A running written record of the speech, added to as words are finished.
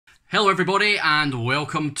Hello everybody and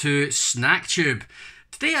welcome to SnackTube.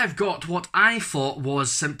 Today I've got what I thought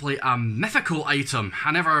was simply a mythical item.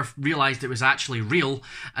 I never realised it was actually real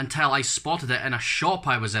until I spotted it in a shop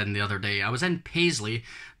I was in the other day. I was in Paisley,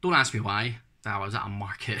 don't ask me why. I was at a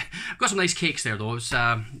market. I've got some nice cakes there though.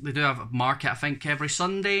 They do have a market I think every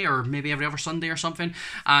Sunday or maybe every other Sunday or something,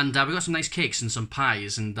 and we got some nice cakes and some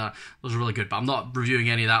pies, and those are really good, but I'm not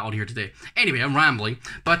reviewing any of that on here today. Anyway, I'm rambling,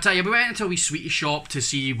 but yeah, we went into a wee sweetie shop to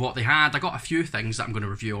see what they had. I got a few things that I'm going to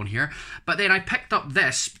review on here, but then I picked up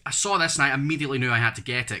this. I saw this and I immediately knew I had to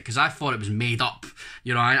get it because I thought it was made up.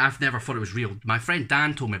 You know, I've never thought it was real. My friend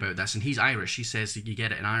Dan told me about this and he's Irish. He says you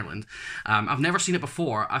get it in Ireland. I've never seen it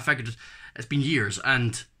before. I figured it's been years,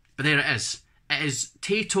 but there it is. It is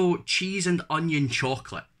Tayto cheese and onion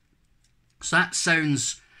chocolate. So that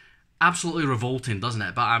sounds absolutely revolting, doesn't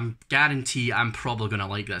it? But I guarantee I'm probably going to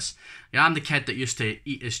like this. Yeah, I'm the kid that used to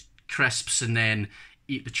eat his crisps and then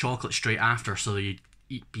eat the chocolate straight after, so you'd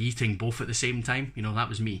be eating both at the same time. You know, that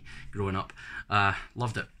was me growing up.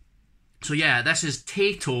 Loved it. So yeah, this is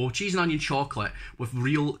Tayto cheese and onion chocolate with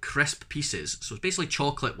real crisp pieces. So it's basically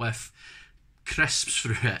chocolate with crisps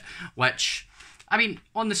through it, which, I mean,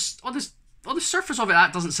 on the surface of it,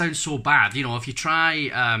 that doesn't sound so bad. You know, if you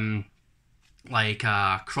try like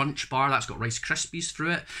a crunch bar that's got Rice Krispies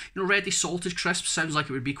through it, you know, ready salted crisps sounds like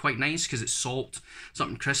it would be quite nice because it's salt,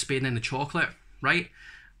 something crispy, and then the chocolate, right?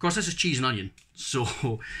 Of course, this is cheese and onion,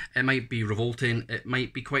 so it might be revolting. It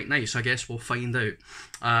might be quite nice. I guess we'll find out.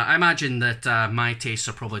 I imagine that my tastes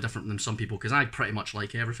are probably different than some people because I pretty much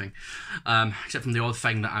like everything, except from the odd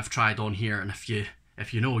thing that I've tried on here. And if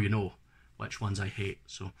you know, you know which ones I hate.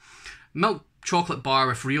 So, milk chocolate bar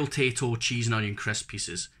with real Tayto cheese and onion crisp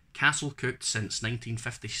pieces. Castle cooked since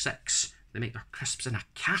 1956. They make their crisps in a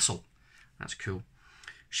castle. That's cool.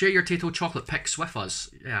 Share your Tayto chocolate pics with us.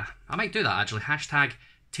 Yeah, I might do that actually. Hashtag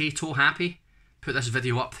Tayto happy. Put this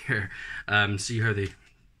video up there, see how they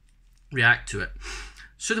react to it.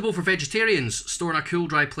 Suitable for vegetarians. Store in a cool,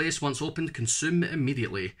 dry place. Once opened, consume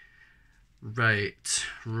immediately. Right.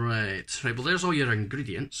 Well, there's all your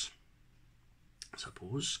ingredients, I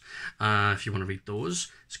suppose, if you want to read those.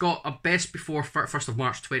 It's got a best before 1st of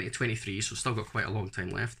March 2023, so still got quite a long time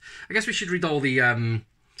left. I guess we should read all the,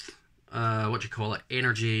 what do you call it,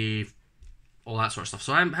 energy, all that sort of stuff.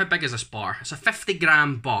 So how big is this bar? It's a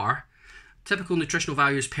 50-gram bar. Typical nutritional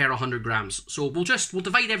values per 100 grams. So we'll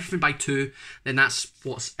divide everything by 2, then that's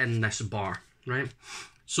what's in this bar, right?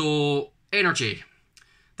 So energy,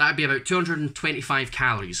 that would be about 225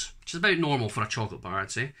 calories, which is about normal for a chocolate bar, I'd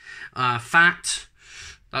say. Fat,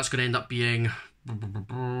 that's going to end up being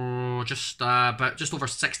just over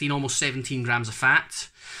 16, almost 17 grams of fat,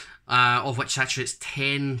 of which saturates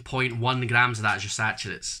 10.1 grams of that is your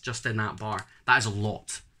saturates, just in that bar. That is a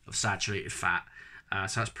lot of saturated fat.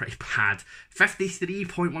 So that's pretty bad.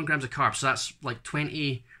 53.1 grams of carbs, so that's like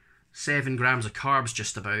 27 grams of carbs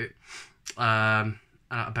just about.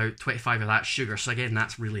 About 25 of that sugar, so again,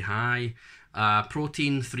 that's really high.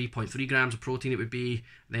 Protein, 3.3 grams of protein it would be,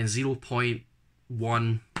 then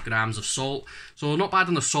 0.1 grams of salt. So not bad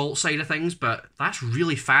on the salt side of things, but that's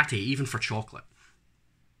really fatty, even for chocolate.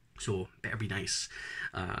 So, better be nice.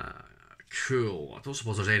 Cool. I don't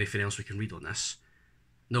suppose there's anything else we can read on this.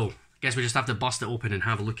 No. Guess we just have to bust it open and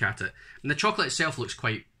have a look at it. And the chocolate itself looks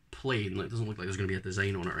quite plain. Like, it doesn't look like there's going to be a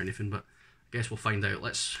design on it or anything, but I guess we'll find out.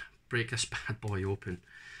 Let's break this bad boy open.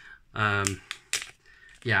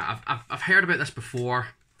 Yeah, I've heard about this before.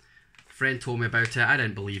 A friend told me about it. I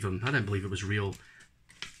didn't believe him. I didn't believe it was real.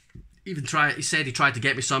 He said he tried to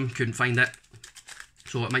get me some, couldn't find it.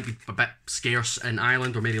 So it might be a bit scarce in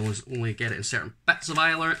Ireland, or maybe only get it in certain bits of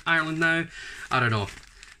Ireland now. I don't know.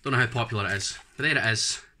 Don't know how popular it is. But there it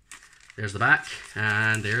is. There's the back,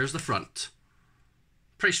 and there's the front.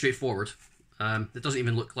 Pretty straightforward. It doesn't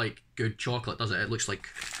even look like good chocolate, does it? It looks like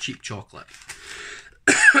cheap chocolate.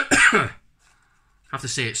 I have to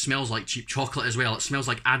say, it smells like cheap chocolate as well. It smells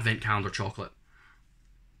like advent calendar chocolate.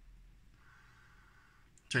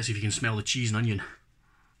 Try to see if you can smell the cheese and onion.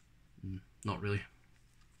 Not really.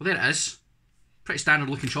 Well, there it is. Pretty standard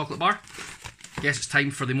looking chocolate bar. Guess it's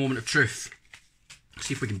time for the moment of truth.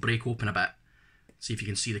 See if we can break open a bit. See if you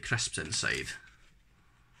can see the crisps inside.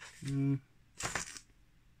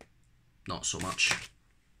 Not so much.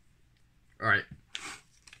 Alright,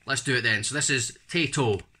 let's do it then. So this is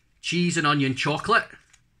Tayto cheese and onion chocolate.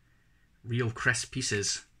 Real crisp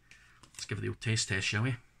pieces. Let's give it the old taste test, shall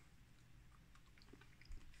we?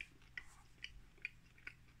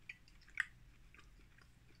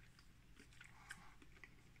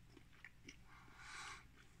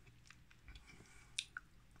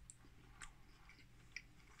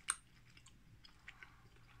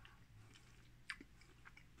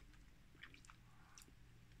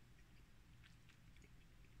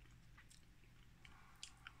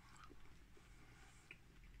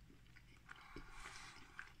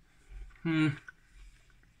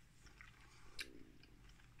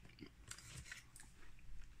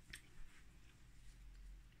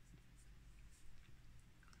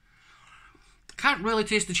 Can't really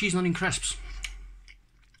taste the cheese and onion crisps.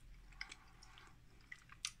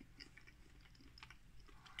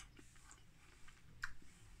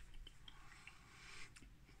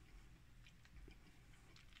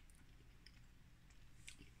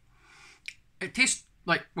 It tastes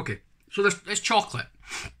like, okay, so it's chocolate.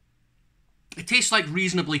 It tastes like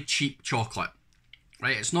reasonably cheap chocolate,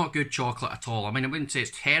 right? It's not good chocolate at all. I mean, I wouldn't say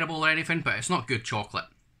it's terrible or anything, but it's not good chocolate.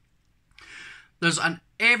 There's an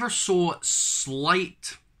ever so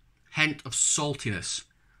slight hint of saltiness,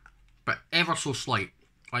 but ever so slight,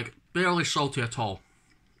 like barely salty at all.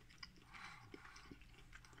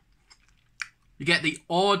 You get the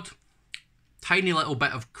odd, tiny little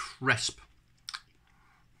bit of crisp,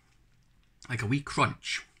 like a wee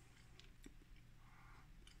crunch.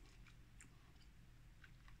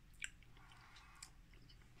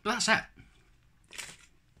 But that's it.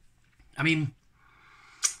 I mean,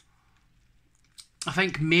 I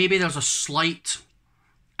think maybe there's a slight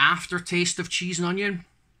aftertaste of cheese and onion,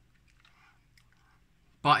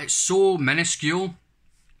 but it's so minuscule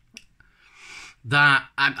that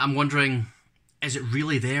I'm wondering, is it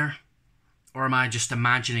really there? Or am I just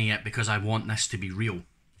imagining it because I want this to be real?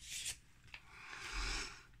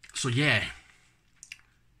 So yeah,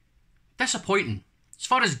 disappointing. As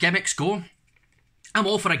far as gimmicks go, I'm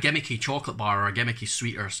all for a gimmicky chocolate bar or a gimmicky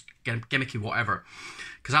sweet or gimmicky whatever,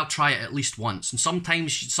 because I'll try it at least once. And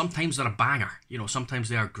sometimes they're a banger, you know, sometimes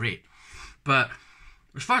they are great. But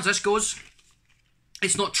as far as this goes,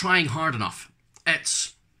 it's not trying hard enough.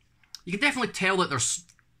 You can definitely tell that there's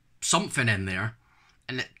something in there,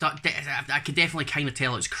 and I can definitely kind of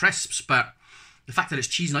tell it's crisps, but the fact that it's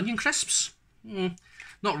cheese and onion crisps,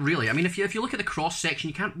 not really. I mean, if you look at the cross section,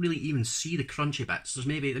 you can't really even see the crunchy bits. There's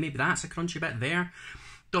maybe that's a crunchy bit there.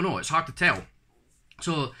 Don't know. It's hard to tell.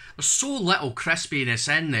 So there's so little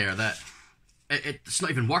crispiness in there that it's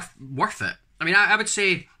not even worth it. I mean, I would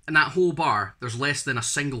say in that whole bar, there's less than a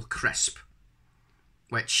single crisp,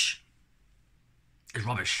 which is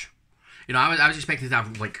rubbish. You know, I was expecting to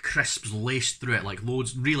have like crisps laced through it, like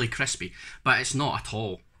loads, really crispy, but it's not at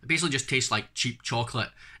all. It basically just tastes like cheap chocolate,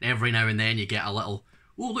 and every now and then you get a little,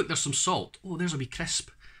 oh look, there's some salt. Oh, there's a wee crisp.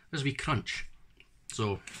 There's a wee crunch.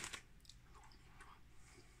 So,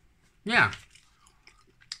 yeah.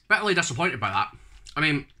 Bitterly disappointed by that. I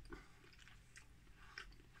mean,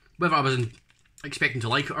 whether I was expecting to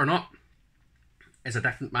like it or not is a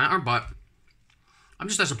different matter, but I'm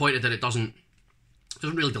just disappointed that it doesn't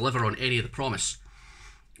really deliver on any of the promise,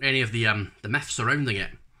 any of the myth surrounding it.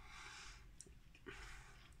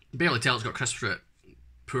 Barely tell it's got crisp through it.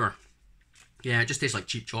 Poor. Yeah, it just tastes like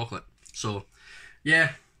cheap chocolate. So,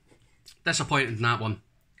 yeah, disappointed in that one.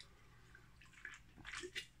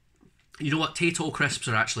 You know what? Tayto crisps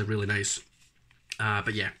are actually really nice.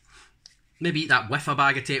 But yeah, maybe eat that with a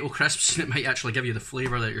bag of Tayto crisps and it might actually give you the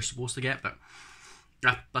flavour that you're supposed to get, but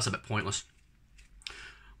that's a bit pointless.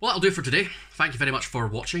 Well, that'll do it for today. Thank you very much for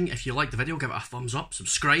watching. If you liked the video, give it a thumbs up,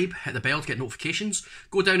 subscribe, hit the bell to get notifications.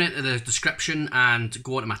 Go down into the description and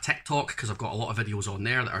go onto my TikTok, because I've got a lot of videos on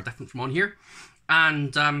there that are different from on here.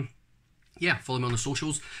 And yeah, follow me on the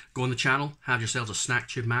socials, go on the channel, have yourselves a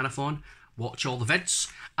SnackTube marathon, watch all the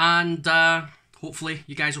vids, and hopefully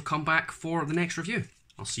you guys will come back for the next review.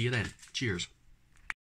 I'll see you then. Cheers.